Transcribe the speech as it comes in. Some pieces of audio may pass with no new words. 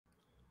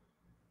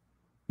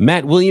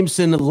Matt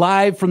Williamson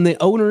live from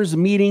the owners'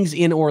 meetings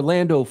in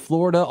Orlando,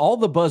 Florida. All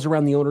the buzz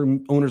around the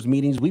owners'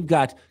 meetings. We've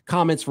got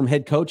comments from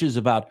head coaches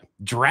about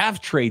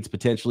draft trades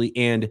potentially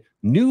and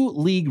new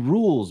league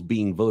rules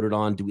being voted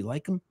on. Do we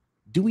like them?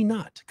 Do we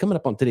not? Coming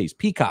up on today's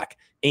Peacock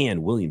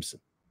and Williamson.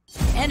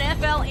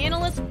 NFL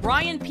analyst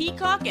Brian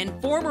Peacock and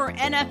former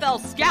NFL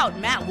scout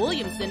Matt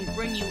Williamson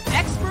bring you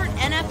expert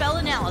NFL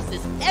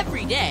analysis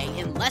every day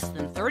in less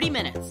than 30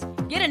 minutes.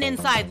 Get an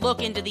inside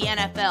look into the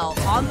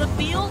NFL on the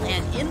field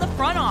and in the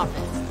front office.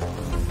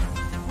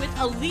 With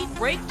elite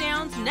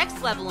breakdowns,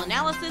 next-level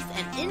analysis,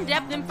 and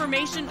in-depth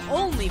information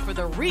only for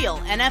the real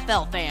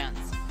NFL fans.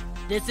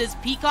 This is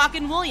Peacock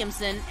and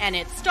Williamson, and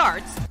it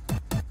starts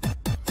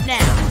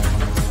now.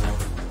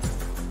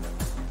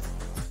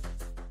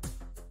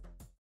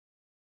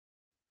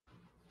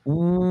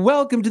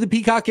 Welcome to the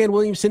Peacock and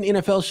Williamson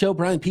NFL Show.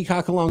 Brian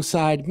Peacock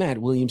alongside Matt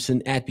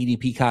Williamson at BD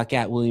Peacock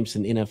at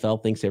Williamson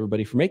NFL. Thanks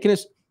everybody for making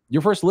us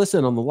your first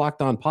listen on the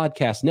Locked On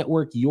Podcast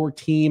Network, your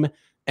team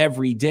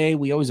every day.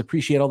 We always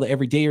appreciate all the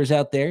everydayers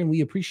out there, and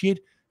we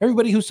appreciate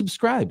everybody who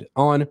subscribed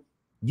on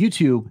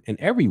YouTube and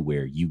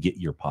everywhere you get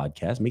your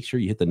podcast. Make sure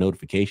you hit the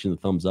notification, the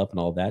thumbs up, and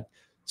all that,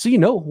 so you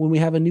know when we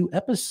have a new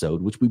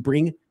episode, which we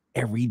bring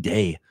every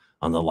day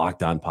on the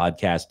Locked On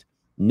Podcast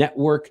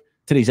Network.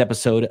 Today's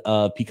episode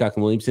of Peacock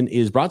and Williamson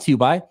is brought to you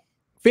by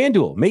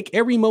FanDuel. Make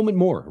every moment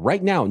more.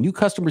 Right now, new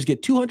customers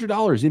get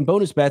 $200 in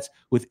bonus bets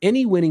with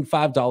any winning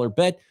 $5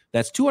 bet.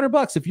 That's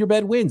 $200 if your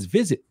bet wins.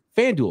 Visit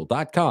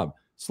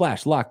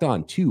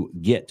FanDuel.com/lockedon to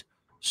get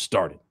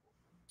started.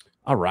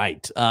 All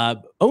right.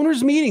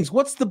 Owners meetings.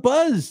 What's the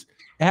buzz?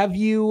 Have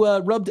you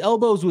rubbed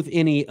elbows with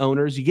any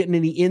owners? You getting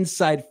any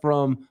insight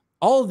from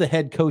all of the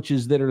head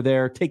coaches that are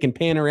there, taking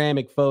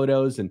panoramic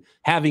photos and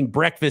having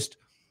breakfast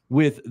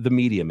with the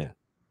media, man?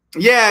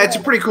 Yeah, it's a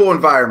pretty cool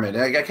environment.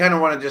 I kind of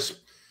want to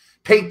just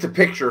paint the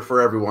picture for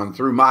everyone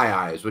through my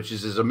eyes, which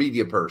is as a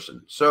media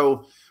person.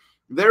 So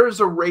there's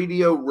a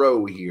radio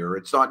row here.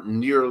 It's not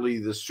nearly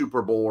the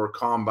Super Bowl or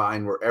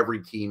Combine where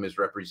every team is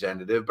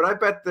representative, but I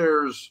bet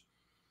there's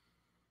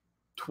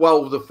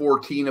 12 to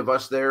 14 of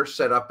us there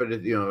set up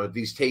at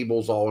these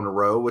tables all in a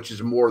row, which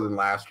is more than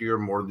last year,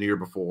 more than the year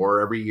before.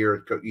 Every year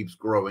it keeps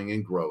growing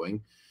and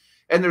growing.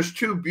 And there's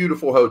two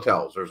beautiful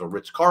hotels. There's a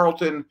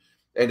Ritz-Carlton,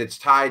 and it's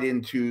tied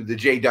into the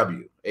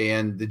JW.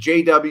 And the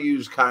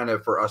JW's kind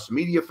of for us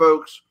media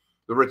folks,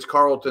 the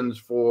Ritz-Carlton's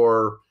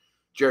for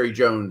Jerry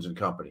Jones and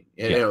company.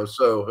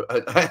 So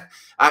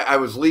I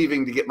was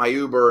leaving to get my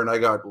Uber, and I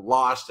got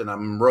lost, and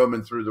I'm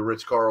roaming through the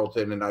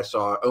Ritz-Carlton, and I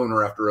saw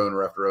owner after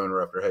owner after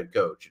owner after head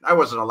coach. And I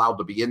wasn't allowed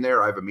to be in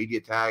there. I have a media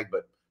tag,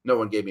 but no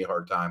one gave me a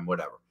hard time,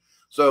 whatever.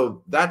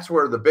 So that's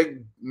where the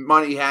big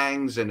money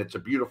hangs, and it's a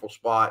beautiful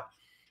spot.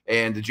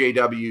 And the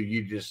JW,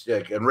 you just,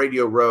 and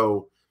Radio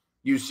Row,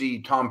 you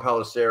see Tom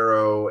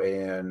Pelissero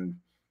and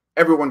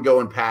everyone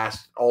going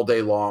past all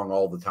day long,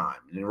 all the time.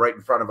 And right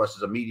in front of us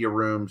is a media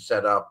room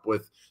set up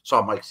with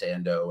Mike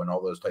Sando and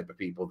all those type of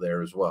people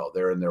there as well.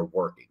 They're in there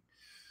working.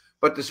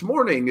 But this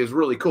morning is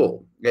really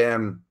cool.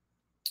 And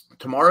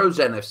tomorrow's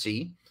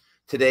NFC.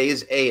 Today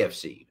is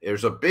AFC.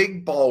 There's a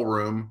big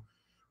ballroom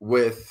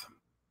with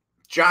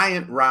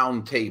giant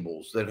round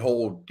tables that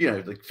hold,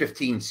 like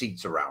 15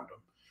 seats around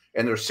them.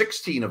 And there's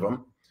 16 of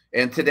them.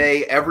 And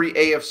today, every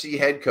AFC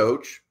head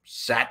coach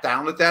sat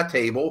down at that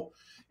table,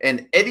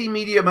 and any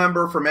media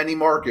member from any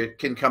market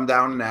can come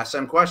down and ask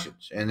them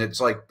questions. And it's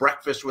like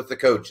breakfast with the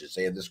coaches.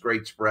 They have this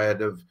great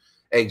spread of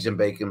eggs and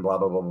bacon, blah,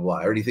 blah, blah, blah, blah,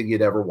 anything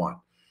you'd ever want.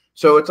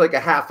 So it's like a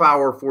half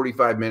hour,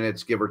 45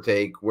 minutes, give or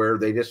take, where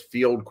they just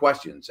field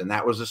questions. And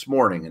that was this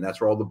morning, and that's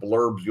where all the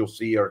blurbs you'll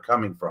see are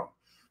coming from.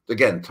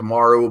 Again,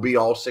 tomorrow will be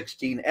all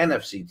 16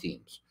 NFC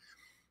teams.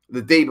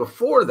 The day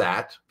before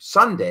that,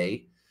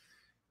 Sunday,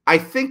 I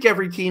think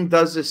every team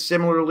does this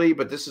similarly,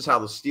 but this is how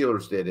the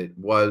Steelers did it,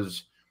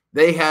 was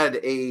they had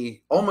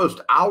a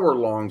almost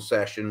hour-long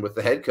session with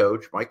the head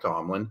coach, Mike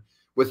Tomlin,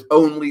 with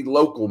only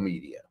local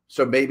media.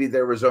 So maybe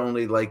there was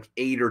only like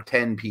 8 or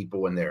 10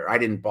 people in there. I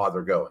didn't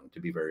bother going, to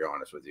be very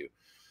honest with you.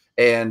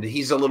 And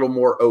he's a little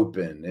more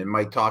open and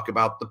might talk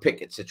about the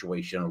Pickett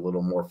situation a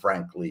little more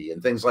frankly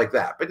and things like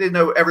that. But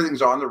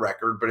everything's on the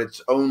record, but it's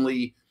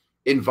only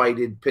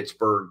invited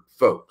Pittsburgh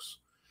folks.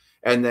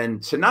 And then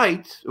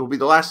tonight, it will be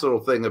the last little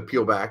thing to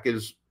peel back,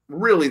 is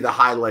really the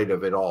highlight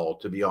of it all,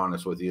 to be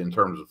honest with you, in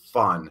terms of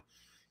fun,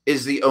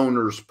 is the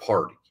owner's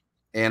party.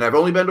 And I've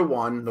only been to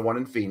one, the one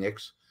in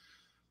Phoenix,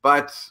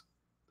 but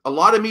a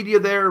lot of media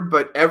there,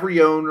 but every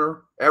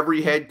owner,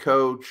 every head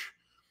coach,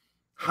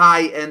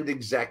 high-end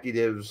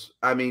executives.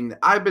 I mean,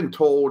 I've been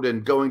told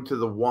in going to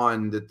the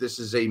one that this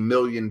is $1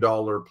 million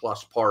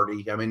plus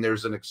party. I mean,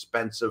 there's an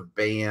expensive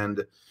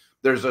band.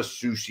 There's a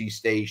sushi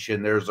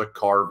station. There's a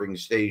carving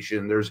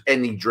station. There's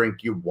any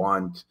drink you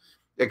want,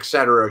 et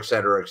cetera, et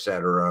cetera, et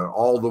cetera.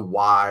 All the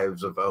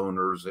wives of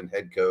owners and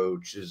head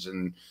coaches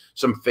and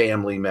some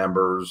family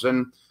members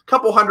and a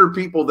couple hundred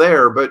people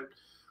there. But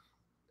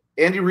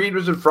Andy Reid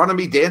was in front of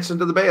me dancing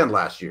to the band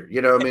last year.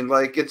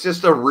 Like it's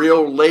just a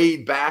real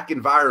laid back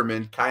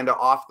environment, kind of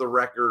off the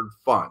record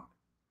fun.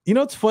 You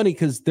know, it's funny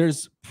because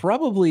there's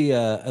probably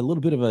a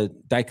little bit of a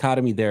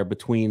dichotomy there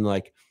between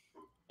like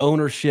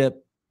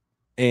ownership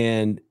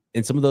and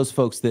some of those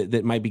folks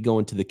that might be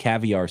going to the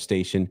caviar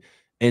station,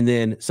 and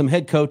then some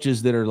head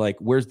coaches that are like,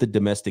 "Where's the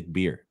domestic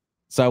beer?"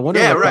 So I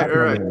wonder what that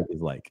dynamic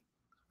is like.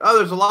 Oh,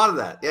 there's a lot of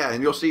that, yeah,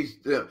 and you'll see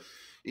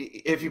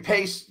if you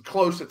pay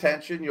close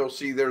attention, you'll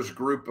see there's a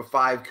group of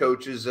 5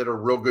 coaches that are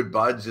real good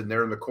buds, and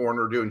they're in the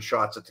corner doing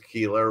shots at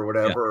tequila or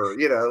whatever,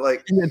 Yeah. or,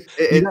 like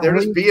they're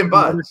just being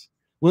buds.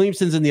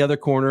 Williamson's in the other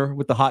corner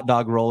with the hot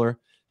dog roller.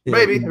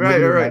 Maybe,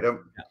 right.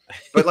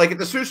 But like at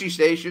the sushi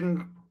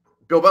station,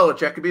 Bill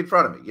Belichick could be in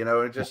front of me,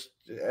 and just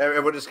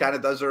everyone just kind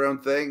of does their own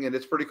thing, and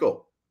it's pretty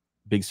cool.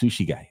 Big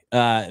sushi guy.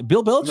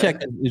 Bill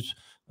Belichick is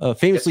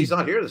famously he's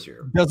not here this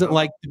year. Doesn't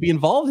like to be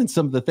involved in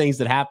some of the things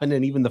that happen,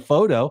 and even the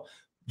photo.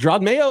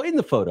 Gerard Mayo in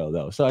the photo,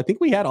 though. So I think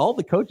we had all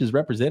the coaches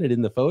represented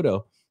in the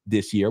photo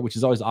this year, which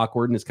is always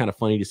awkward, and it's kind of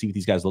funny to see what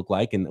these guys look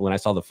like. And when I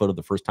saw the photo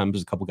the first time,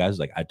 there's a couple guys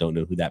like, I don't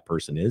know who that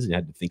person is, and I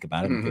had to think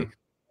about it. Mm-hmm.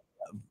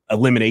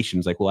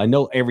 Eliminations, like, well, I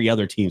know every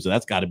other team, so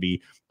that's got to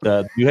be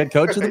the new head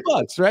coach of the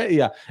Bucs, right?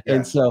 Yeah.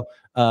 And so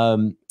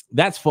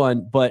that's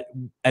fun. But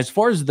as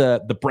far as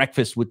the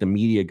breakfast with the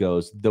media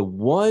goes,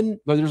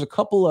 there's a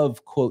couple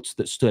of quotes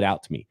that stood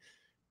out to me,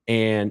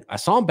 and I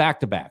saw them back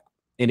to back,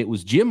 and it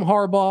was Jim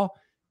Harbaugh,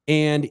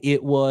 and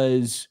it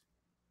was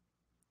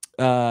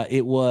who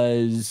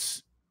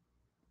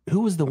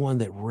was the one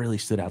that really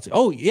stood out?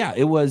 Oh yeah,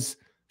 it was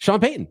Sean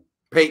Payton.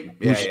 And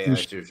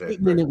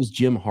it was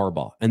Jim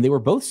Harbaugh, and they were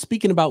both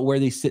speaking about where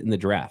they sit in the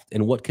draft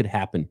and what could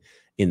happen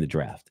in the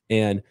draft.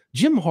 And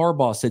Jim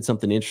Harbaugh said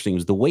something interesting. It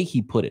was the way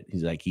he put it.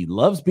 He's like, he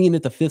loves being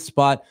at the 5th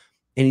spot,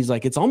 and he's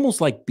like, it's almost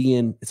like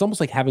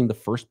having the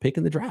first pick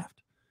in the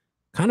draft.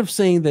 Kind of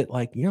saying that,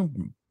 like,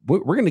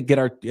 we're going to get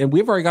and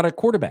we've already got our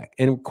quarterback,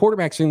 and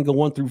quarterbacks are going to go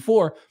 1 through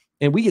 4,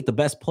 and we get the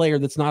best player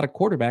that's not a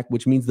quarterback,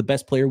 which means the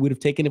best player would have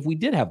taken if we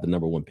did have the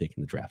number 1 pick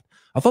in the draft.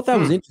 I thought that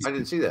was interesting. I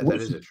didn't see that.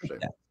 That is interesting.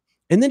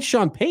 And then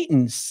Sean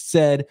Payton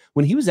said,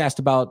 when he was asked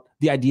about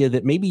the idea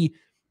that maybe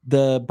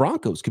the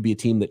Broncos could be a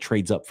team that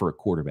trades up for a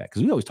quarterback,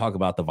 because we always talk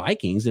about the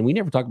Vikings and we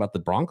never talk about the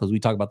Broncos. We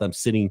talk about them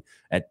sitting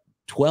at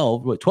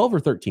 12 or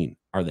 13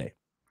 are they?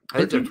 I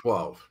think they're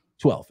 12.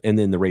 12. And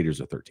then the Raiders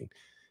are 13.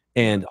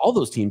 And all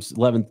those teams,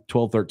 11,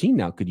 12, 13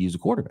 now could use a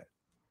quarterback.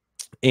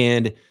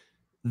 And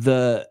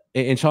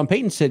Sean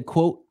Payton said,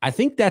 quote, I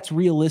think that's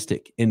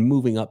realistic in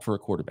moving up for a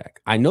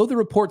quarterback. I know the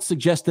reports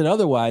suggested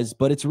otherwise,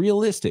 but it's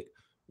realistic.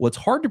 What's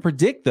hard to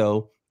predict,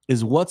 though,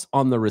 is what's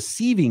on the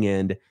receiving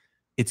end.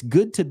 It's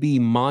good to be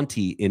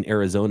Monty in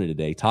Arizona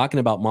today,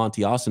 talking about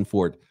Monty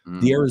Ossenfort,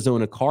 the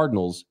Arizona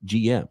Cardinals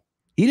GM.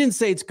 He didn't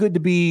say it's good to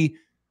be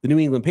the New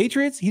England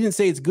Patriots. He didn't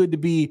say it's good to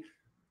be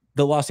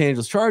the Los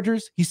Angeles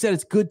Chargers. He said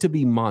it's good to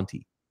be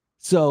Monty.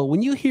 So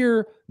when you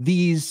hear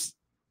these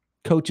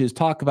coaches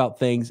talk about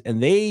things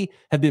and they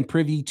have been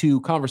privy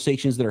to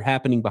conversations that are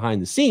happening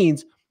behind the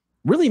scenes,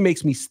 really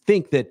makes me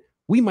think that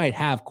we might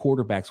have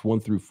quarterbacks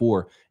 1 through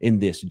 4 in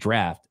this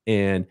draft.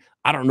 And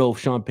I don't know if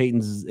Sean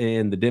Payton's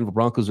and the Denver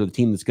Broncos are the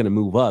team that's going to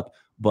move up,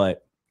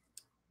 but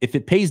if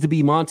it pays to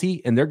be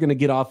Monty and they're going to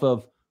get off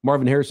of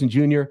Marvin Harrison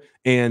Jr.,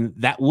 and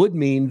that would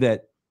mean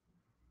that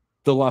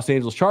the Los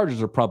Angeles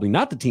Chargers are probably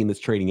not the team that's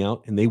trading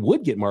out, and they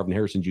would get Marvin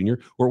Harrison Jr.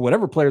 or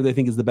whatever player they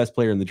think is the best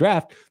player in the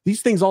draft.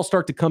 These things all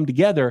start to come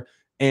together,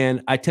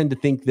 and I tend to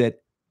think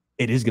that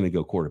it is going to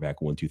go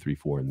quarterback 1, 2, 3,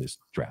 4 in this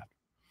draft.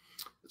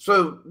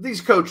 So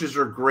these coaches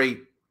are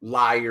great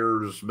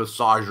liars,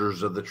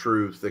 massagers of the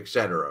truth,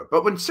 etc.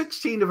 But when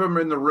 16 of them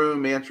are in the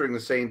room answering the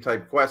same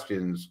type of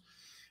questions,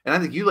 and I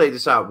think you laid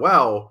this out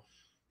well,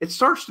 it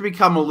starts to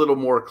become a little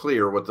more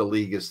clear what the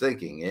league is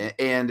thinking.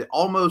 And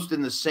almost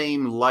in the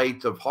same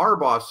light of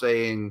Harbaugh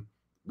saying,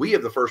 we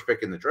have the first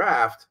pick in the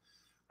draft,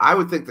 I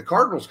would think the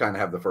Cardinals kind of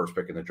have the first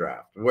pick in the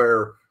draft,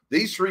 where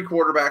these 3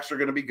 quarterbacks are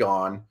going to be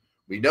gone.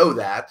 We know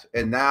that.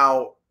 And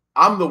now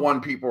I'm the one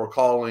people are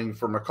calling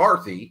for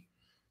McCarthy,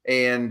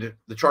 and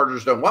the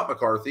Chargers don't want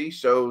McCarthy,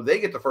 so they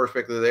get the first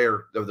pick of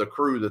the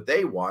crew that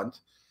they want.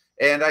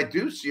 And I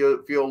do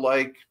feel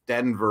like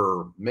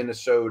Denver,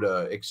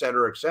 Minnesota, et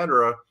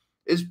cetera,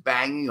 is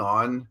banging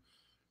on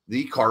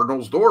the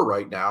Cardinals' door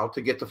right now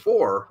to get to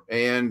 4.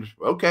 And,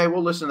 okay,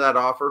 we'll listen to that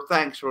offer.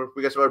 Thanks.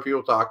 We got some other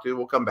people to talk to.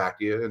 We'll come back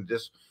to you and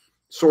just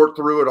sort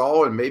through it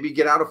all and maybe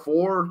get out of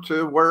 4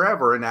 to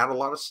wherever and add a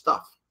lot of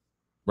stuff.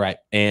 Right.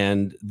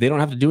 And they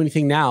don't have to do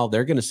anything now.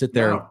 They're going to sit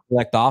there and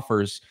collect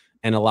offers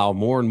and allow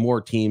more and more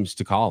teams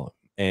to call them.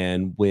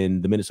 And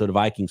when the Minnesota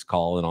Vikings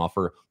call and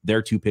offer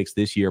their 2 picks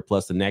this year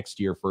plus the next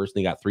year first,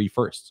 they got 3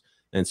 firsts.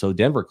 And so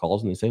Denver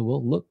calls and they say,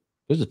 well, look,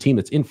 there's a team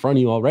that's in front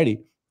of you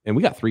already, and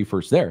we got 3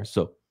 firsts there.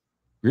 So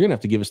you're going to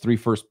have to give us 3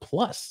 firsts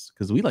plus,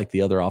 because we like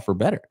the other offer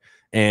better.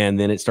 And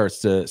then it starts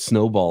to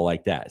snowball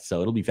like that.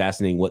 So it'll be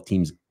fascinating what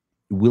teams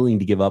willing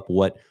to give up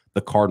what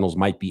the Cardinals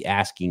might be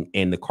asking.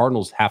 And the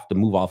Cardinals have to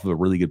move off of a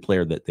really good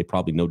player that they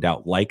probably no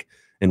doubt like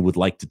and would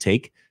like to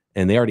take.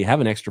 And they already have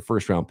an extra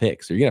first-round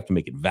pick, so you're going to have to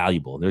make it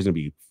valuable. And there's going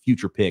to be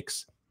future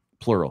picks,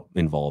 plural,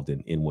 involved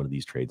in one of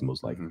these trades,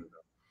 most likely.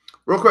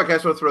 Real quick, I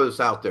just want to throw this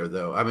out there,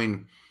 though. I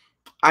mean,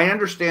 I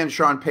understand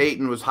Sean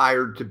Payton was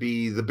hired to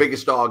be the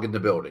biggest dog in the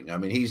building. I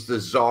mean, he's the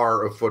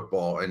czar of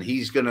football, and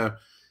he's going to,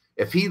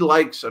 if he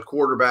likes a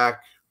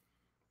quarterback,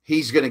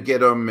 he's going to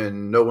get him,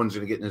 and no one's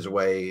going to get in his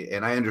way.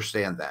 And I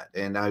understand that,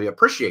 and I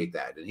appreciate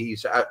that. And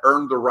he's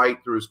earned the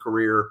right through his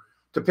career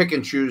to pick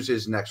and choose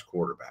his next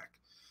quarterback.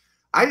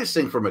 I just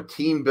think from a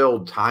team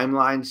build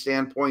timeline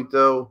standpoint,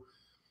 though,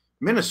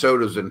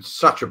 Minnesota's in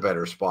such a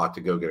better spot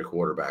to go get a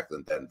quarterback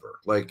than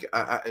Denver. Like,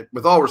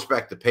 with all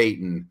respect to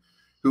Peyton,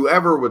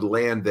 whoever would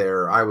land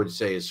there, I would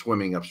say, is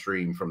swimming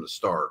upstream from the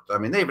start. I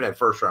mean, they haven't had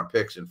first-round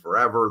picks in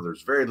forever.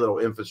 There's very little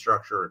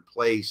infrastructure in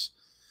place.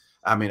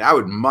 I mean, I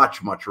would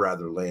much, much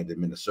rather land in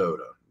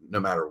Minnesota, no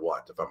matter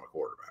what, if I'm a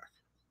quarterback.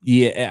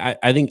 Yeah,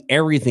 I think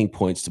everything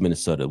points to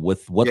Minnesota.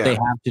 With what they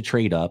have to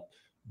trade up,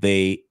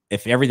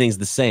 if everything's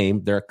the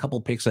same, they're a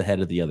couple picks ahead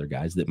of the other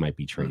guys that might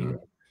be trading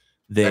up.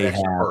 They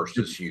have first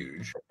is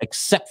huge,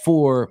 except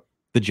for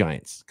the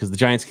Giants, because the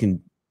Giants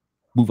can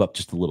move up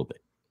just a little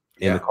bit.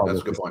 And that's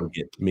a good point.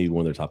 Get maybe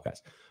one of their top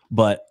guys,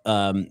 but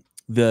the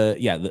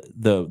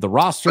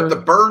roster. But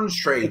the Burns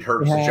trade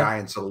hurts the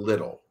Giants a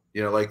little.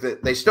 You know, like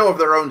they still have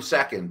their own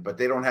second, but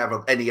they don't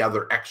have any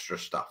other extra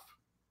stuff.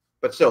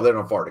 But still, they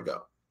don't have far to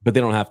go. But they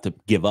don't have to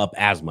give up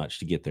as much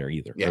to get there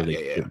either. Yeah.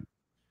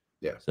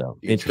 So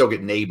you can still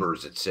get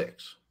Neighbors at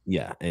 6.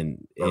 Yeah,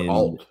 and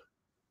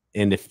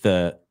if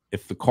the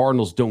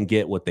Cardinals don't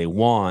get what they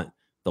want,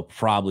 they'll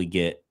probably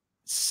get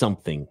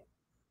something,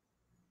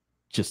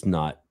 just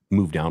not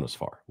move down as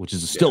far, which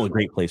is still a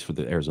great place for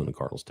the Arizona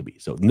Cardinals to be.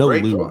 So no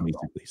lose,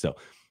 basically. So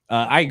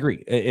I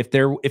agree. If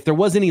there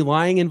was any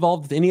lying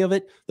involved with any of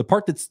it, the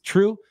part that's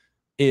true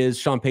is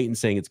Sean Payton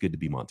saying it's good to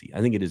be Monty.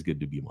 I think it is good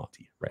to be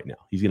Monty right now.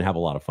 He's going to have a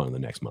lot of fun in the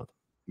next month.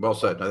 Well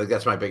said. I think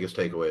that's my biggest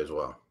takeaway as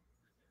well.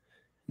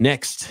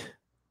 Next,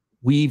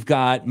 we've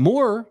got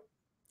more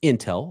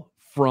intel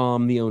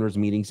from the owners'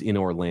 meetings in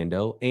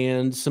Orlando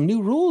and some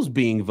new rules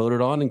being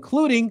voted on,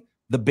 including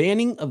the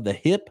banning of the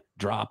hip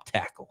drop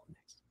tackle.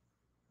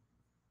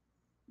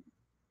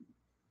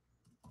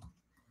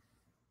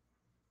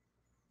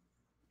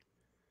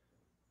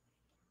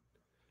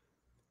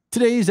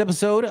 Today's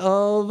episode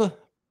of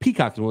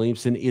Peacock and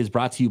Williamson is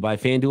brought to you by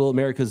FanDuel,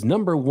 America's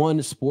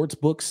 #1 sports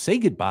book. Say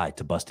goodbye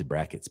to busted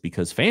brackets,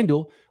 because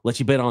FanDuel lets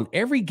you bet on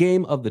every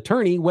game of the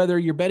tourney, whether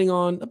you're betting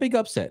on a big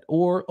upset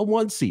or a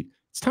 1 seed.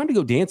 It's time to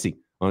go dancing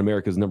on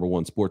America's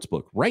 #1 sports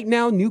book. Right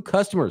now, new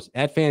customers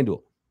at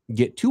FanDuel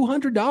get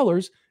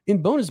 $200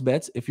 in bonus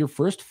bets if your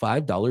first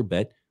 $5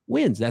 bet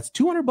wins. That's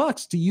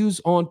 $200 to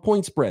use on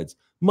point spreads,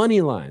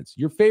 money lines,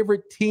 your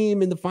favorite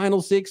team in the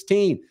final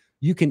 16.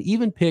 You can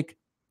even pick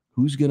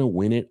who's going to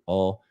win it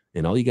all.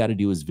 And all you got to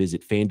do is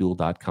visit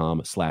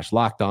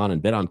FanDuel.com/lockedon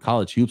and bet on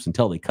college hoops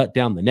until they cut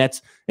down the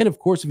nets. And of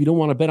course, if you don't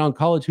want to bet on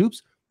college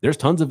hoops, there's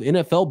tons of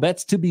NFL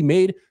bets to be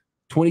made,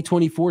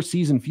 2024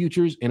 season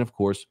futures, and of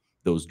course,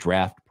 those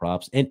draft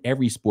props and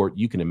every sport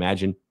you can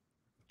imagine.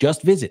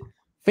 Just visit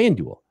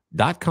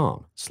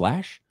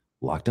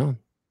FanDuel.com/lockedon.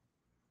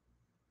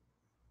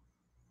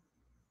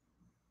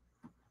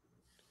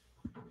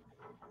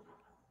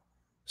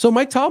 So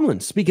Mike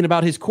Tomlin speaking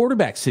about his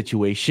quarterback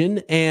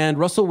situation and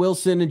Russell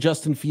Wilson and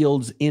Justin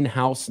Fields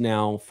in-house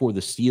now for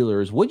the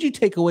Steelers. What'd you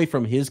take away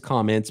from his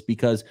comments?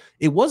 Because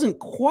it wasn't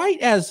quite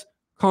as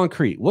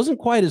concrete, wasn't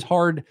quite as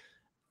hard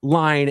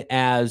line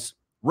as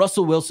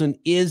Russell Wilson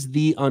is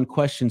the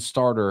unquestioned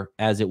starter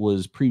as it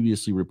was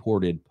previously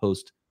reported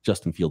post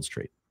Justin Fields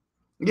trade.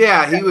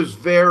 Yeah, he was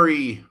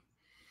very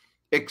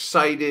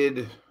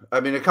excited.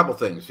 I mean, a couple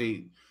things.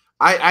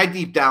 I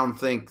deep down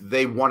think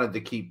they wanted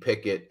to keep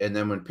Pickett, and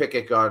then when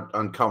Pickett got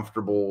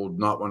uncomfortable,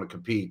 not want to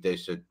compete, they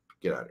said,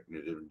 "Get out of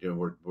here.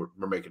 We're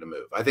making a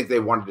move." I think they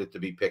wanted it to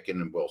be Pickett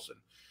and Wilson.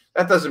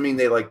 That doesn't mean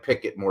they like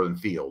Pickett more than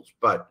Fields,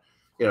 but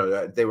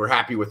they were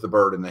happy with the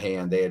bird in the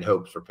hand. They had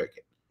hopes for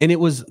Pickett, and it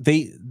was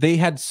they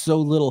had so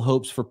little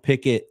hopes for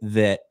Pickett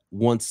that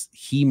once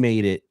he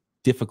made it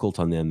difficult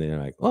on them, they're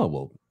like, "Oh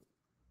well,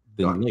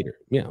 then later,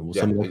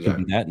 someone else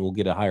can do that, and we'll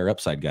get a higher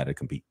upside guy to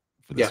compete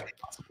for this." Yeah.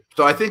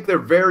 So I think they're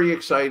very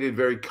excited,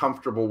 very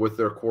comfortable with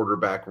their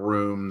quarterback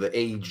room, the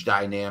age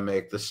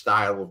dynamic, the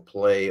style of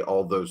play,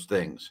 all those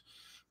things.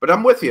 But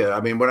I'm with you.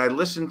 I mean, when I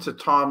listened to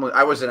Tomlin,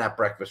 I wasn't at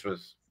breakfast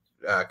with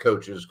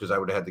coaches because I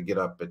would have had to get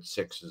up at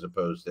 6 as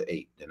opposed to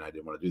 8, and I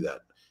didn't want to do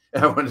that.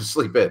 I wanted to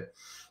sleep in.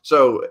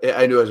 So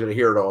I knew I was going to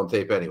hear it all on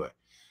tape anyway.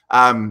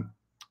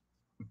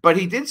 But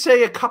he did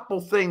say a couple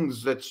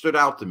things that stood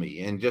out to me,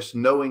 and just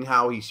knowing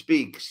how he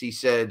speaks, he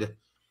said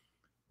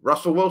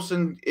Russell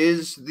Wilson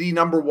is the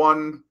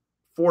 #1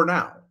 for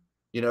now,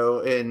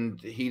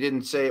 and he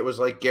didn't say it was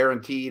like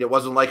guaranteed. It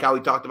wasn't like how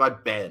he talked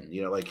about Ben,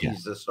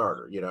 he's the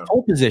starter,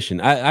 Pole position.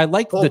 I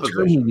like the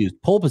term he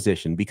used, pole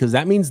position, because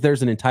that means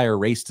there's an entire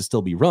race to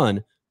still be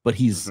run, but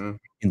he's in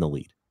the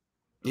lead.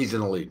 He's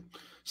in the lead.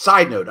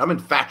 Side note, I'm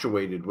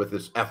infatuated with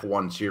this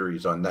F1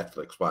 series on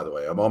Netflix, by the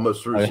way. I'm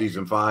almost through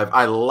season 5.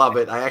 I love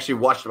it. I actually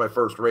watched my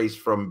first race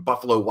from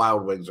Buffalo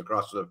Wild Wings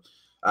across the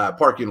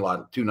parking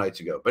lot 2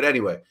 nights ago. But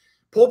anyway,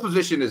 pole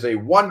position is a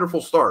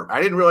wonderful start.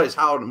 I didn't realize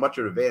how much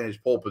of an advantage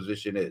pole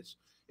position is.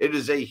 it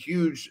is a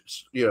huge,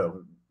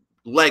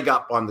 leg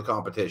up on the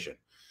competition.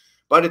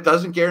 But it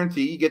doesn't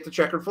guarantee you get the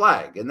checkered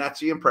flag. And that's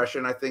the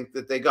impression I think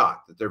that they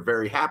got, that they're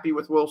very happy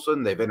with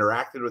Wilson. They've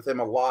interacted with him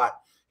a lot.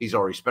 He's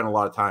already spent a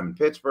lot of time in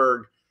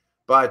Pittsburgh.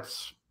 But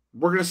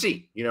we're going to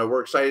see.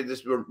 We're excited.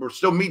 We're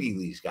still meeting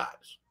these guys.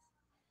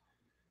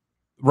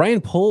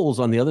 Ryan Poles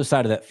on the other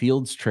side of that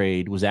Fields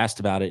trade was asked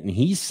about it, and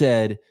he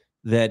said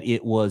that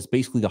it was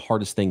basically the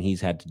hardest thing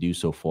he's had to do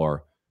so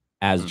far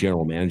as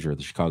general manager of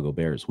the Chicago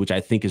Bears, which I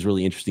think is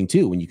really interesting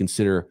too, when you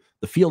consider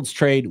the Fields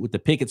trade with the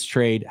Pickett's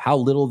trade, how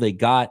little they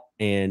got,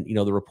 and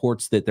the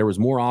reports that there was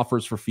more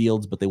offers for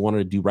Fields, but they wanted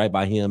to do right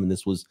by him, and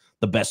this was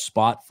the best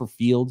spot for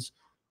Fields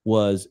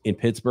was in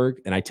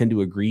Pittsburgh, and I tend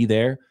to agree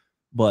there,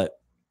 but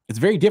it's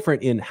very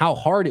different in how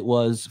hard it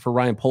was for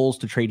Ryan Poles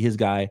to trade his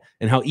guy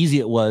and how easy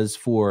it was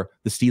for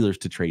the Steelers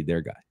to trade their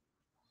guy.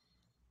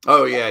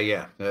 Oh,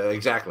 yeah,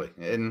 exactly.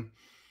 And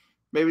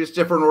maybe it's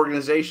different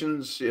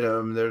organizations.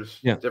 There's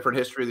different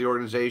history of the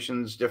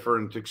organizations,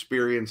 different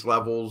experience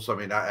levels. I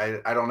mean,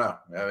 I don't know.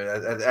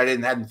 I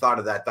hadn't thought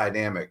of that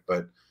dynamic.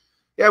 But,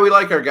 yeah, we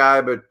like our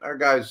guy, but our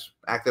guy's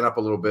acting up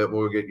a little bit.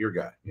 We'll get your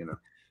guy,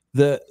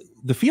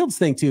 The Fields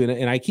thing too,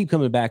 and I keep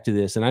coming back to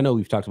this, and I know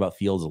we've talked about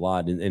Fields a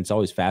lot, and it's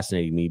always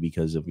fascinating me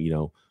because of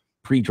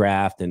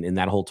pre-draft and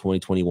that whole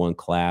 2021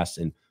 class.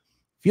 And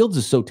Fields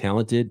is so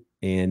talented,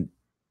 and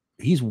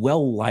he's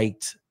well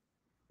liked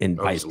and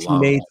by his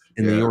teammates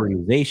in the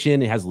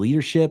organization. It has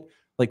leadership.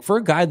 Like, for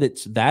a guy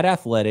that's that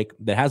athletic,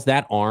 that has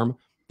that arm,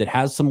 that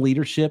has some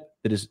leadership,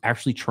 that is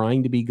actually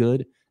trying to be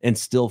good and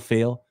still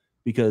fail,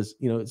 because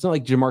it's not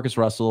like Jamarcus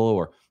Russell,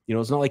 or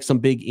it's not like some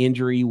big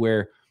injury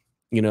where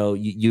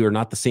you're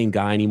not the same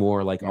guy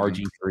anymore, like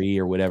RG3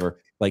 or whatever.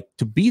 Like,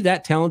 to be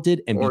that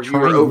talented and or you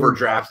were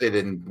overdrafted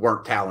and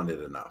weren't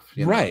talented enough,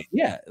 right?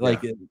 Yeah, like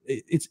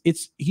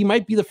it's he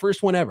might be the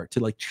first one ever to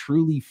like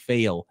truly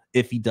fail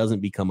if he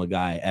doesn't become a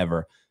guy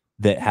ever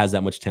that has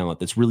that much talent,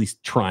 that's really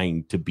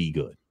trying to be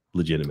good,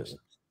 legitimately.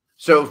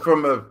 So,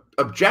 from a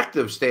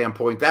objective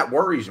standpoint, that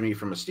worries me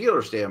from a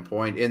Steelers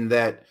standpoint, in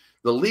that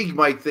the league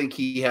might think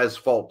he has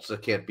faults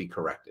that can't be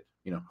corrected.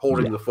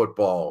 Holding the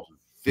football,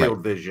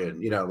 field vision,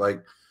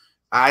 like,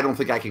 I don't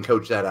think I can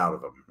coach that out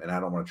of him, and I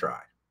don't want to try.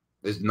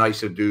 As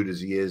nice a dude as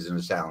he is and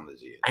as talented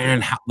as he is.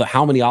 And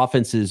how many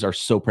offenses are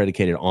so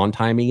predicated on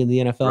timing in the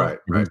NFL?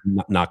 Right.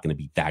 He's not going to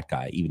be that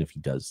guy, even if he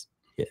does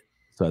hit.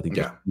 So I think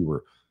there's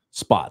fewer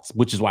spots,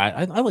 which is why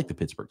I like the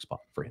Pittsburgh spot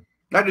for him.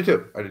 I do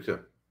too. And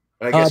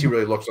I guess he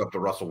really looks up to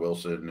Russell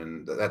Wilson,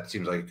 and that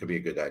seems like it could be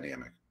a good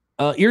dynamic.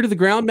 Ear to the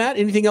ground, Matt.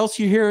 Anything else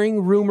you're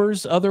hearing,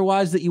 rumors,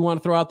 otherwise, that you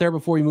want to throw out there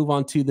before we move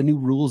on to the new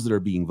rules that are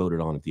being voted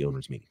on at the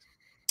owners' meeting?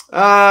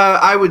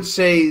 I would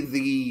say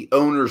the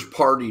owners'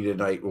 party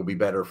tonight will be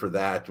better for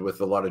that,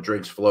 with a lot of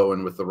drinks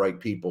flowing with the right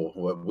people.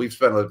 We've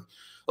spent a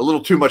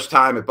little too much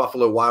time at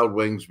Buffalo Wild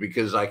Wings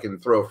because I can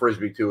throw a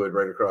Frisbee to it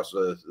right across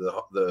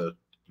the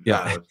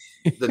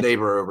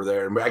neighbor over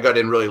there. And I got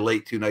in really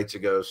late 2 nights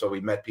ago, so we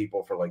met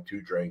people for like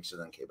 2 drinks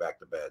and then came back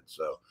to bed.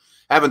 So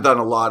haven't done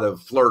a lot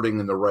of flirting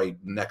in the right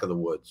neck of the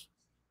woods.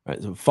 All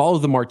right, so follow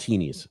the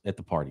martinis at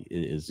the party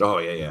is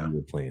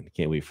the plan.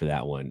 Can't wait for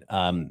that one.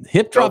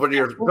 Hip drop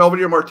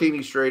Belvedere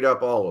martini, straight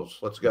up olives.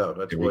 Let's go.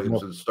 That's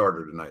Williamson's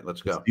starter tonight.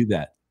 Let's go. Do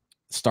that.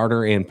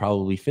 Starter and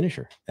probably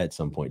finisher at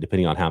some point,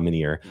 depending on how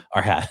many are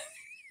had.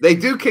 They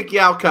do kick you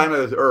out kind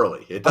of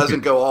early. It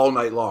doesn't go all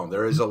night long.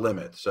 There is a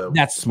limit. So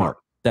that's smart.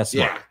 That's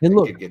smart. Yeah, and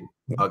look, it could get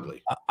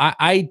ugly.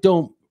 I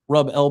don't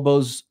rub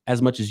elbows as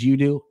much as you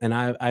do, and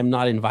I'm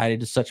not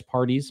invited to such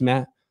parties,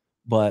 Matt.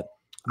 But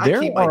I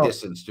keep my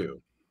distance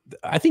too.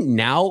 I think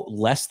now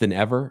less than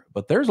ever,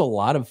 but there's a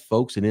lot of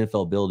folks in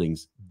NFL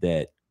buildings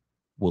that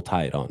will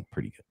tie it on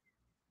pretty good.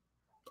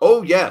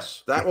 Oh,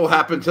 yes. That will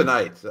happen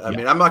tonight. I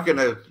mean, I'm not going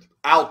to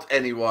out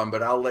anyone,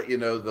 but I'll let you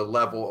know the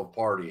level of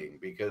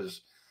partying, because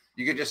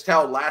you could just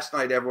tell last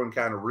night everyone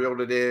kind of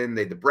reeled it in.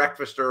 They did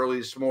breakfast early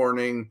this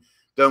morning.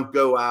 Don't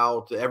go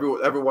out.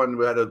 Everyone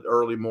had an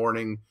early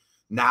morning.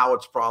 Now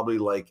it's probably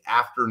like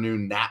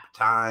afternoon nap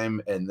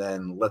time, and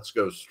then let's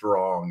go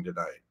strong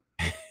tonight.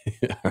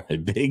 All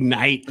right, big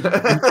night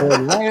in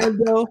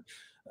Orlando.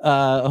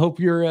 Hope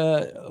you're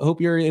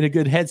in a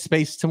good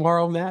headspace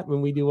tomorrow, Matt,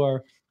 when we do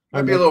our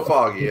might be a little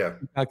foggy,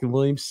 Peacock and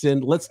Williamson.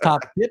 Let's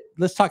talk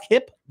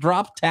hip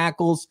drop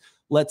tackles.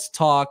 Let's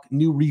talk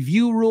new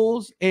review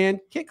rules and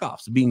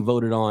kickoffs being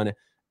voted on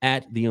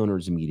at the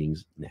owners'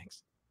 meetings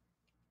next.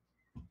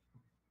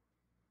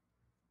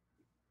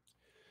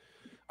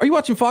 Are you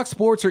watching Fox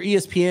Sports or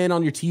ESPN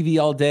on your TV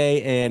all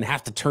day and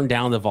have to turn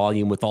down the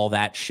volume with all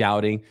that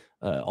shouting,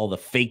 all the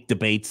fake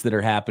debates that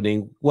are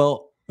happening?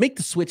 Well, make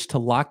the switch to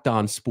Locked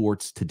On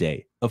Sports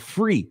today, a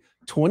free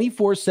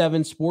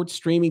 24/7 sports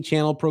streaming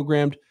channel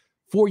programmed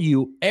for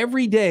you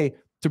every day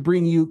to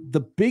bring you the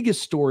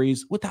biggest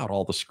stories without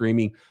all the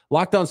screaming.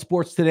 Locked On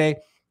Sports today,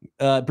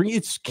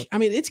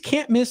 it's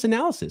can't miss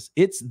analysis.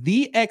 It's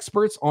the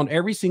experts on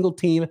every single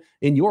team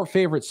in your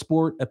favorite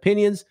sport,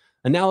 opinions,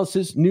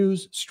 analysis,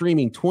 news,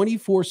 streaming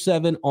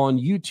 24/7 on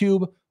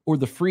YouTube or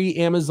the free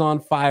Amazon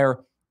Fire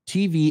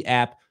TV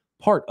app,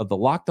 part of the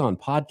Locked On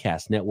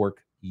Podcast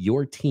Network,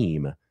 your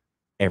team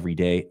every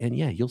day. And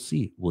yeah, you'll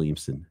see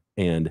Williamson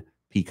and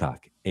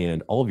Peacock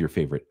and all of your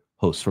favorite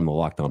hosts from the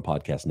Locked On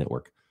Podcast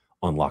Network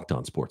on Locked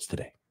On Sports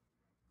today.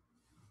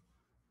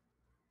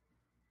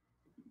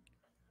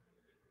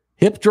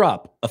 Hip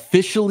drop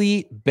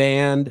officially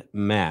banned,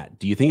 Matt.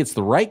 Do you think it's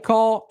the right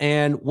call?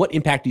 And what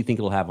impact do you think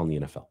it'll have on the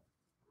NFL?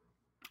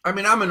 I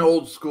mean, I'm an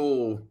old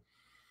school,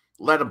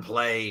 let them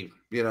play,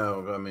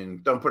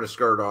 don't put a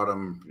skirt on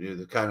them,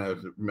 the kind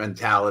of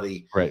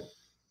mentality. Right.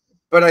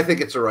 But I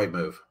think it's the right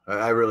move.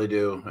 I really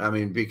do. I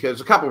mean, because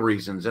a couple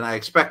reasons, and I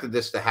expected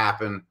this to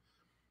happen.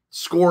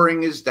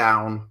 Scoring is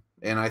down,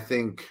 and I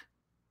think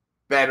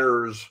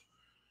bettors,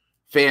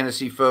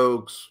 fantasy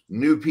folks,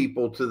 new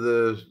people to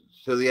the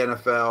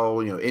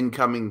NFL,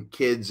 incoming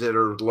kids that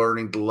are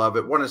learning to love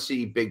it, want to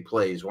see big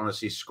plays, want to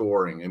see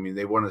scoring. I mean,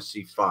 they want to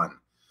see fun.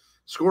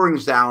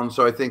 Scoring's down,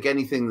 so I think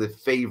anything that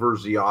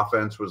favors the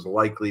offense was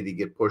likely to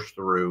get pushed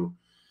through.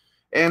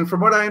 And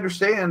from what I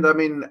understand, I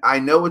mean, I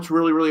know it's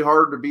really, really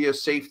hard to be a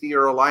safety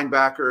or a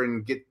linebacker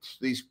and get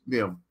these,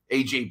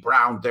 A.J.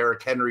 Brown,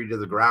 Derrick Henry to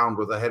the ground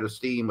with a head of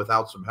steam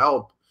without some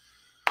help.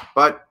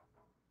 But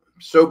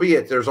so be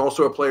it. There's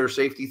also a player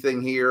safety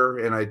thing here,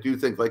 and I do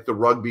think like the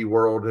rugby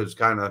world has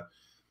kind of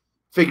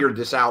figured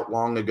this out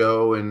long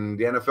ago, and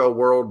the NFL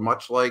world,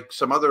 much like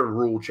some other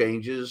rule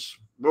changes,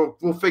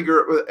 we'll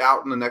figure it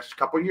out in the next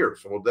couple of years.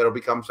 So that'll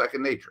become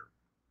second nature.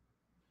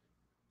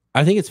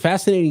 I think it's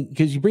fascinating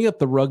because you bring up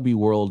the rugby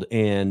world,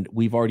 and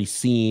we've already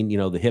seen,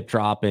 the hip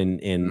drop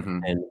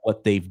and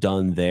what they've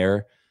done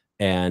there.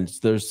 And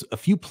there's a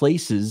few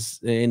places,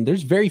 and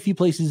there's very few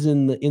places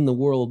in the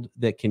world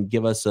that can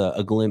give us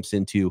a glimpse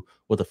into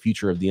what the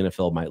future of the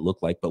NFL might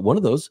look like. But one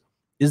of those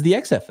is the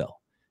XFL.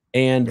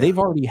 And they've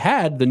already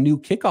had the new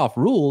kickoff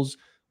rules,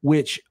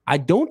 which I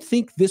don't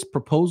think this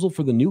proposal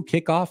for the new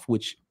kickoff,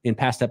 which in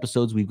past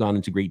episodes we've gone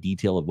into great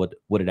detail of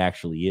what it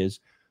actually is.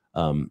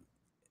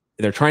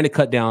 They're trying to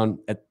cut down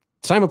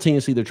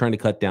simultaneously. They're trying to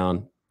cut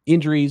down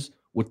injuries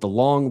with the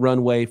long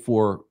runway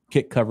for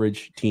kick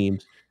coverage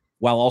teams,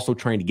 while also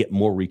trying to get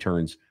more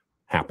returns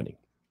happening.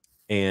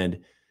 And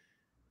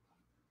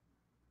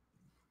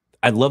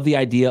I love the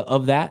idea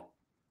of that.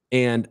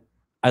 And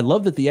I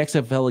love that the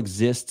XFL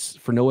exists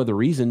for no other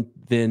reason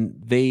than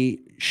they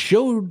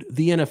showed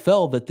the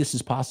NFL that this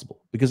is possible,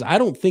 because I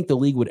don't think the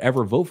league would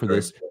ever vote for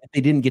this if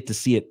they didn't get to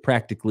see it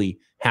practically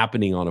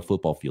happening on a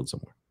football field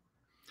somewhere.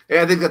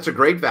 Yeah, I think that's a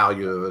great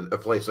value of a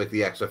place like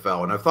the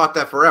XFL. And I've thought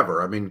that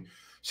forever. I mean,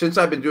 since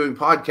I've been doing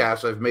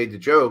podcasts, I've made the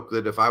joke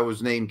that if I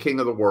was named king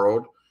of the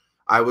world,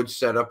 I would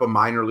set up a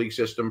minor league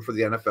system for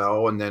the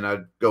NFL, and then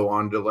I'd go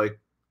on to like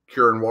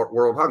curing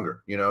world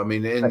hunger.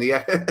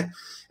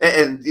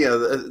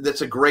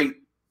 That's a great,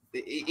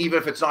 even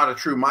if it's not a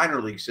true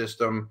minor league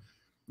system,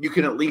 you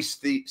can at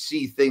least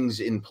see things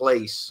in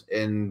place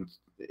and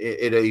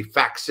in a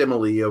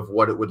facsimile of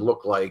what it would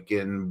look like,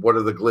 and what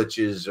are the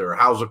glitches, or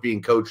how's it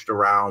being coached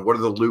around, what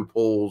are the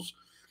loopholes.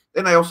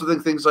 And I also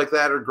think things like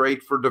that are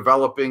great for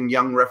developing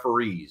young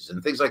referees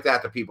and things like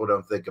that people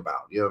don't think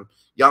about.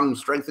 Young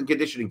strength and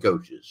conditioning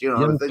coaches.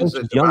 Young things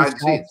coaches, that behind the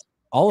scenes.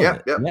 All of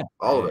it. Yeah,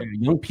 all of it.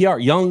 Young PR,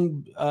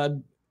 young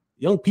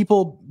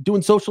people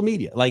doing social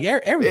media, like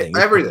everything.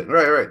 Everything.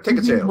 Right.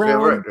 Ticket sales. Yeah,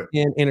 right.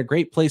 And a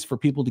great place for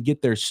people to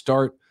get their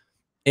start.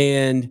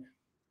 And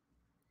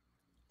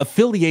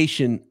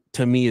affiliation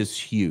to me is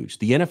huge.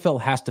 The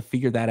NFL has to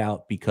figure that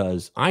out,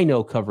 because I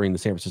know, covering the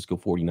San Francisco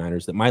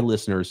 49ers, that my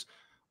listeners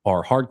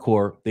are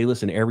hardcore. They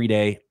listen every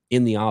day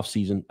in the off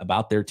season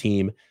about their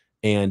team.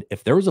 And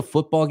if there was a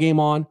football game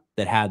on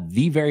that had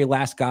the very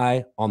last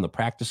guy on the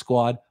practice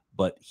squad,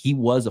 but he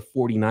was a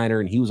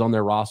 49er and he was on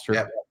their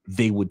roster,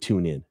 they would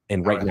tune in.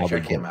 And right now,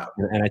 check him out.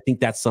 And I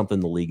think that's something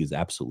the league is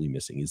absolutely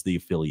missing, is the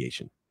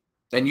affiliation.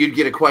 And you'd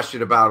get a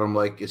question about him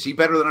like, is he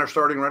better than our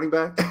starting running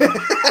back? We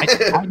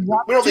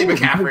don't need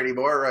McCaffrey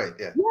anymore, right?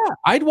 Yeah,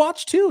 I'd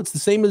watch too. It's the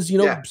same as,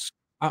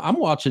 I'm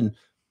watching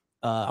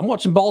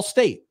Ball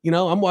State.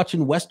 I'm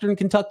watching Western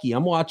Kentucky.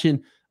 I'm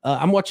watching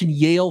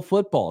Yale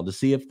football to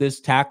see if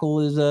this tackle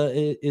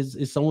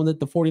is someone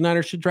that the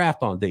 49ers should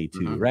draft on day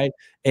 2, right?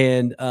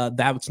 And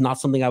that's not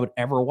something I would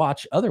ever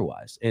watch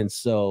otherwise. And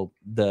so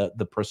the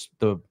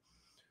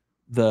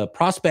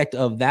prospect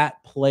of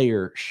that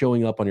player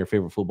showing up on your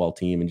favorite football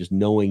team and just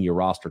knowing your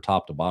roster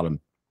top to bottom,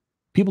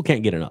 people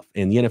can't get enough.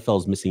 And the NFL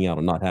is missing out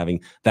on not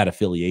having that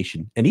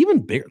affiliation. And even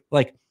bigger,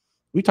 like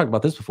we talked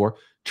about this before,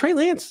 Trey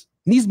Lance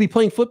needs to be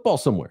playing football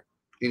somewhere.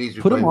 He needs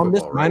to put him on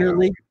this minor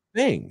league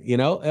thing, He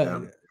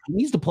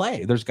needs to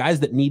play. There's guys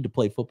that need to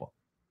play football.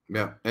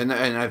 Yeah. And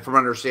from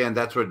understand,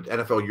 that's what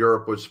NFL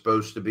Europe was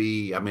supposed to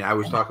be. I mean, I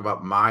was talking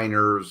about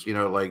minors,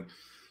 like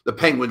the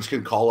Penguins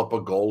can call up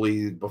a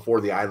goalie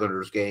before the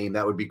Islanders game.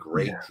 That would be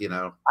great,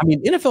 I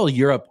mean, NFL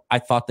Europe, I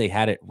thought they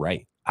had it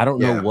right. I don't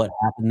know what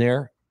happened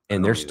there,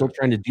 and they're still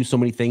trying to do so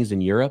many things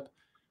in Europe.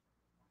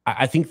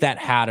 I think that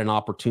had an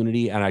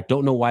opportunity, and I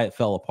don't know why it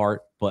fell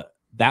apart, but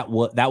that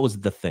was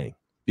the thing,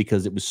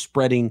 because it was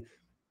spreading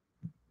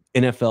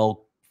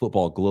NFL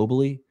football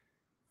globally.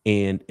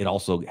 And it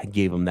also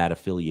gave them that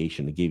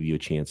affiliation. It gave you a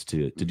chance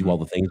to do all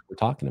the things we're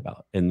talking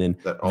about. And then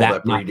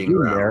that breeding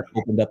there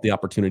opened up the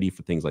opportunity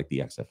for things like the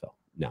XFL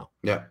now.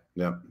 Yeah.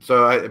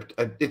 So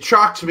it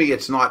shocks me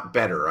it's not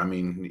better. I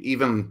mean,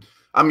 even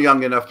I'm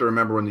young enough to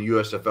remember when the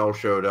USFL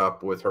showed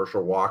up with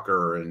Herschel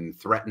Walker and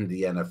threatened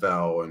the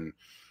NFL, and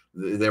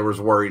there was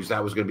worries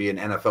that was going to be an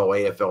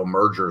NFL-AFL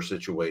merger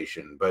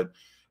situation. But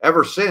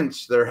ever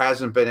since, there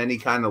hasn't been any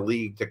kind of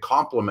league to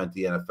complement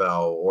the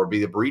NFL or be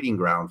the breeding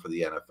ground for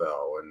the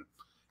NFL. And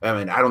I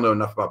mean, I don't know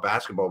enough about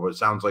basketball, but it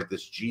sounds like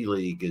this G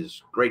League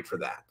is great for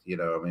that. You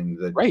know, I mean,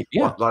 a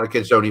lot of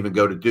kids don't even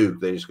go to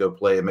Duke. They just go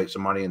play and make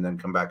some money and then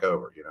come back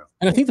over, you know.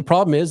 And I think the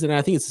problem is, and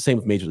I think it's the same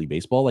with Major League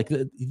Baseball, like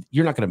it's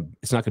not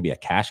going to be a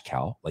cash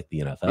cow like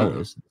the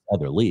NFL is,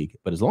 other league,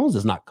 but as long as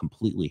it's not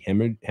completely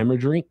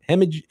hemorrhaging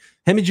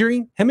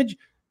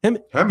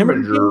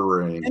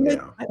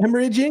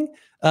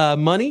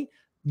money,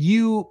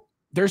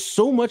 there's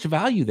so much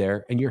value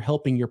there, and you're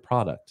helping your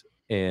product.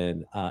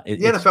 And the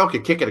NFL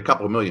could kick it a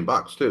couple of $1 million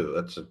too.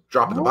 That's a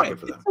drop in the bucket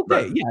for them. Okay.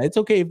 Right. Yeah, it's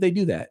okay if they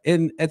do that.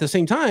 And at the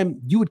same time,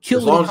 you would kill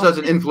as long as it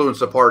doesn't influence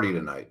the party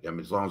tonight. I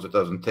mean, as long as it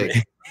doesn't take.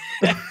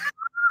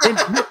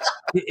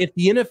 If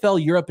the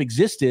NFL Europe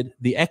existed,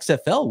 the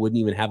XFL wouldn't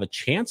even have a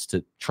chance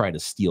to try to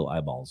steal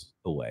eyeballs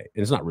away.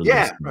 And it's not really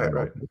right.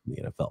 in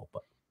the NFL,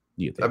 but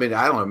I mean,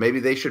 I don't know.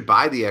 Maybe they should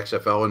buy the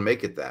XFL and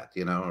make it that,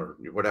 you know, or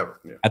whatever.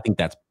 Yeah. I think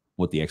that's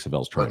what the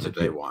XFL is trying to do. That's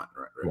what they want,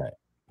 right.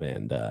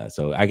 And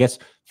so I guess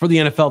for the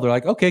NFL, they're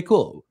like, okay,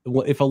 cool.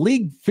 Well, if a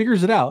league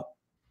figures it out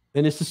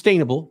and it's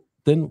sustainable,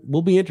 then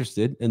we'll be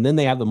interested. And then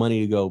they have the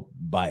money to go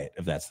buy it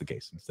if that's the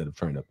case, instead of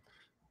trying to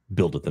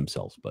build it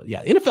themselves. But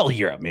yeah, NFL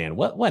Europe, man,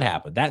 what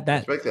happened?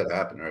 Let's make that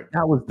happen, right?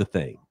 That was the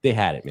thing. They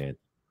had it, man.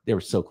 They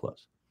were so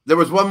close. There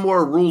was one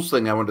more rules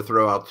thing I wanted to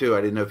throw out too.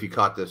 I didn't know if you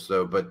caught this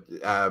though, but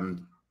the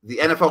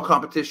NFL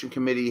Competition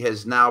Committee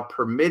has now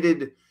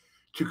permitted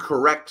to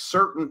correct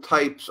certain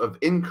types of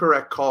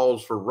incorrect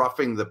calls for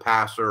roughing the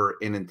passer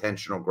in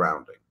intentional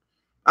grounding.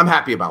 I'm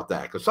happy about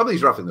that because some of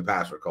these roughing the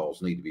passer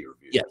calls need to be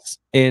reviewed. Yes.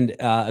 And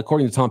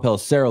according to Tom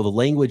Pelissero, the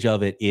language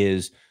of it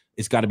is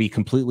it's got to be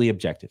completely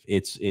objective.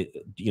 It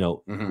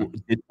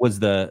was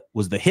the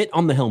hit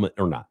on the helmet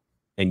or not?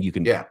 And you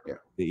can,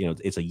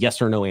 it's a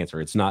yes or no answer.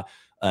 It's not.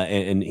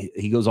 And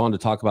he goes on to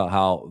talk about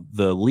how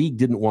the league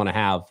didn't want to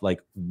have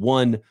like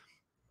one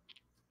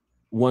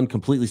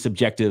completely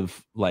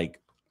subjective, like,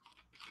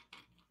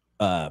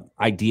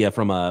 idea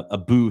from a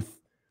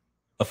booth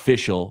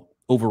official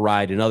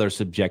override another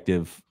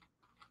subjective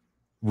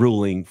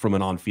ruling from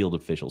an on-field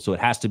official. So it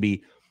has to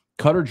be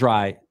cut or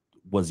dry.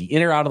 Was he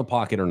in or out of the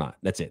pocket or not?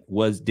 That's it.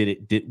 Was the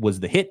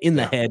hit in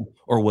the head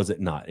or was it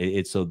not?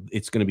 So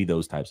it's going to be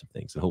those types of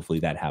things, and hopefully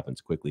that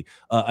happens quickly.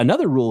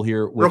 Another rule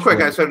here, real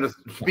quick, I said to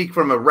speak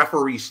from a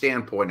referee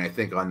standpoint. I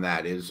think on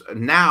that is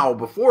now.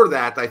 Before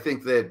that, I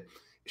think that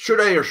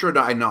should I or should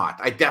I not?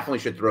 I definitely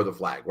should throw the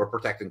flag. We're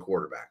protecting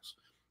quarterbacks.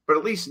 But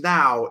at least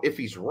now, if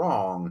he's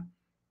wrong,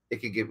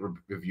 it could get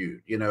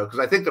reviewed, you know, because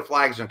I think the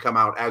flag's going to come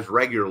out as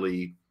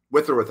regularly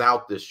with or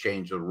without this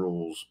change of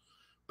rules.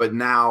 But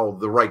now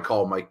the right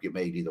call might get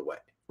made either way.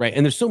 Right.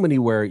 And there's so many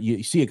where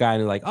you see a guy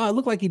and they're like, oh, it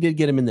looked like he did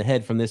get him in the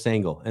head from this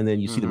angle. And then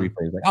you see the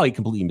replay, like, oh, he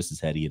completely missed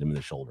his head. He hit him in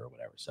the shoulder or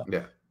whatever. So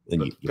yeah,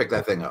 then you pick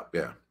that thing up.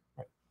 Yeah.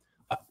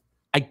 Right.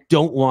 I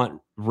don't want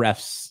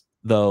refs,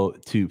 though,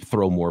 to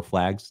throw more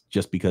flags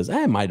just because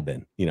it might have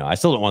been. You know, I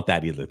still don't want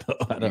that either, though.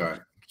 I don't, right.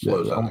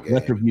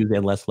 Less reviews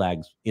and less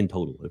flags in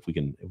total if we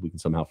can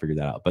somehow figure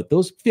that out. But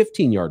those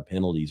 15-yard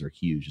penalties are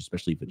huge,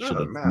 especially if it should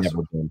have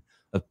never been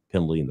a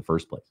penalty in the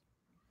first place.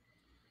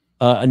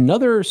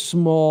 Another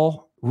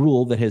small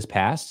rule that has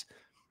passed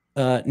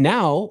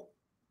now,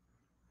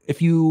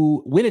 if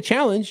you win a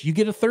challenge, you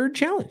get a third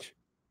challenge.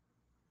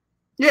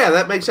 Yeah,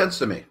 that makes sense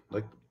to me.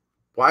 Like,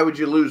 why would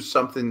you lose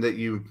something that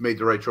you made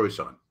the right choice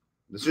on?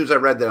 As soon as I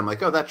read that, I'm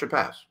like, oh, that should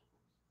pass.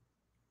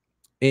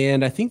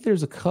 And I think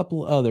there's a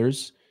couple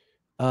others.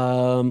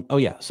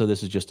 So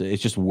this is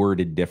it's just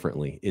worded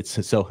differently. This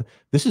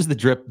is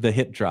the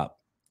hip drop.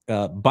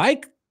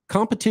 By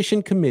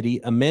competition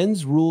committee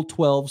amends Rule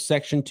 12,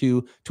 Section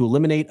 2 to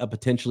eliminate a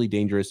potentially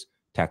dangerous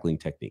tackling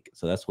technique.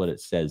 So that's what it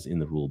says in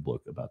the rule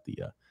book about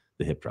the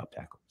hip drop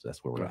tackle. So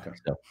that's where we're at.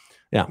 So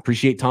yeah,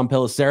 appreciate Tom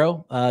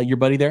Pelissero, your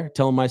buddy there.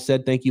 Tell him I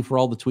said thank you for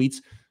all the tweets,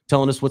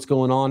 telling us what's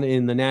going on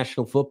in the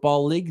National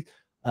Football League.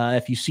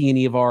 If you see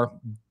any of our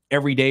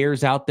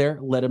everydayers out there,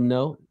 let them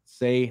know.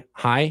 Say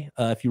hi.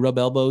 If you rub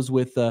elbows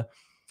with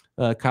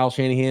Kyle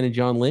Shanahan and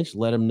John Lynch,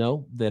 let them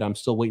know that I'm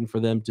still waiting for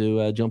them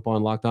to jump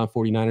on Locked On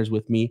 49ers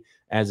with me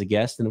as a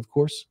guest. And of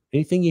course,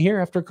 anything you hear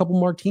after a couple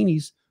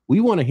martinis, we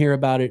want to hear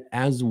about it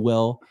as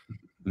well,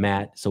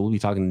 Matt. So we'll be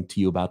talking to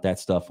you about that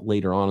stuff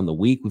later on in the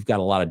week. We've got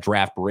a lot of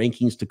draft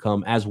rankings to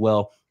come as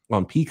well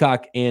on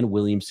Peacock and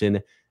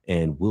Williamson.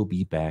 And we'll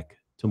be back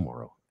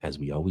tomorrow, as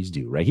we always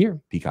do, right here,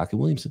 Peacock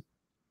and Williamson.